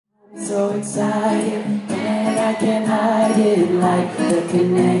so excited, and I can't hide it. Like the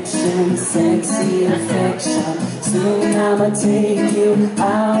connection, sexy affection. Soon I'ma take you,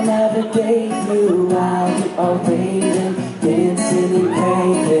 I'll navigate you while you are waiting, dancing and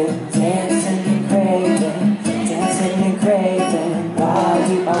craving, dancing and craving, dancing and craving. While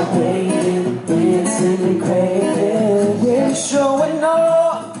you are waiting, dancing and craving. We're showing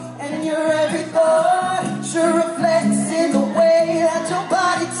off, and your every thought sure reflects in the way that your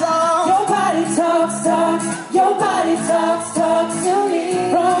body talks. Your body talks, talks. Your body talks, talks to me.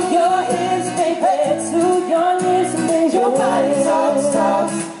 From your hips, baby, to your lips, baby. Your body talks,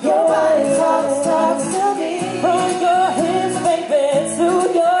 talks. Your body talks, talks to me. From your hips, baby, to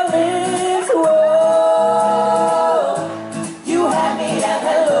your lips. Whoa, you have me at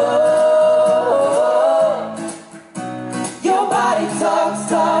hello. Your body talks,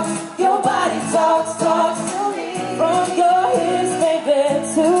 talks. Your body talks, talks to me. From your hips, baby,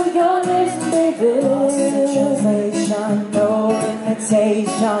 to your lips, baby. Lost in translation, no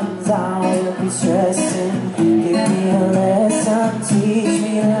limitations. I will be stressing. Give me a lesson, teach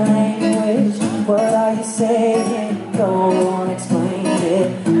me a language. What are you saying? Go on, explain it.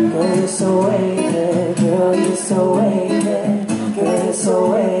 Girl, you're so wavy. Girl, you're so wavy. Girl, you're so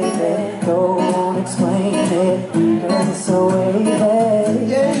wavy. Go on, explain it. Girl, you're so wavy.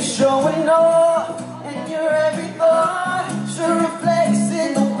 Yeah, you're showing off, and your every thought sure reflects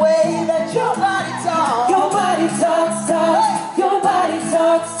in the way that your body talks. Your body talks, talks. Your body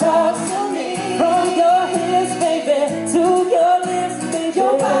talks, talks to me. From your hips, baby, to your lips, baby.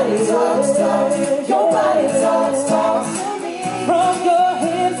 Your body talks, talks. Your body talks, talks to me. From your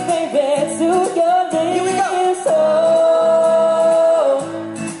hips, baby, to your lips. Here we go. Oh,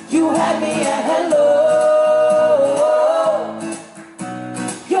 you had me at hello.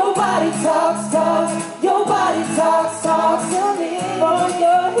 Your body talks, talks. Your body talks, talks to me. From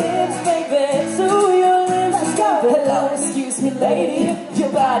your hips, baby, to your lips. Let's go. Hello, excuse me, lady.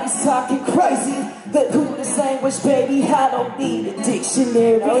 Your body's talking crazy. The coolest language, baby. I don't need a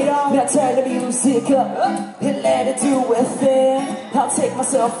dictionary. Now turn the music up and let it do a thing. I'll take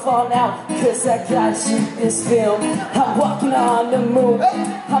myself on out, cause I gotta shoot this film. I'm walking on the moon,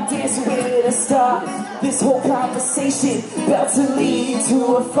 I'm dancing with a star. This whole conversation about to lead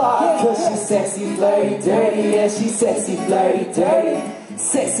to a far. Cause she's sexy, flirty, dirty. Yeah, she's sexy, flirty, dirty.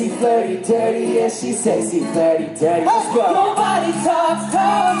 Sexy, flirty, dirty. Yeah, she's sexy, flirty, dirty. Let's go. Your body talks,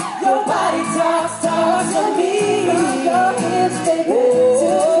 talks. Your body talks, talks to me. From your hips, baby, to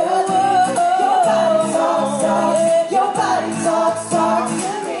your lips. Your body talks, talks. Your body talks, talks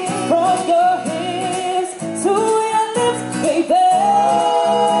to me. From your hips to your lips, baby.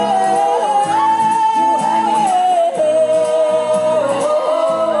 You have me.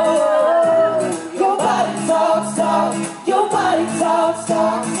 Your body talks, talks. Your body talks,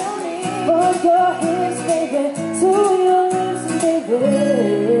 talks to me. From your hips, baby, to your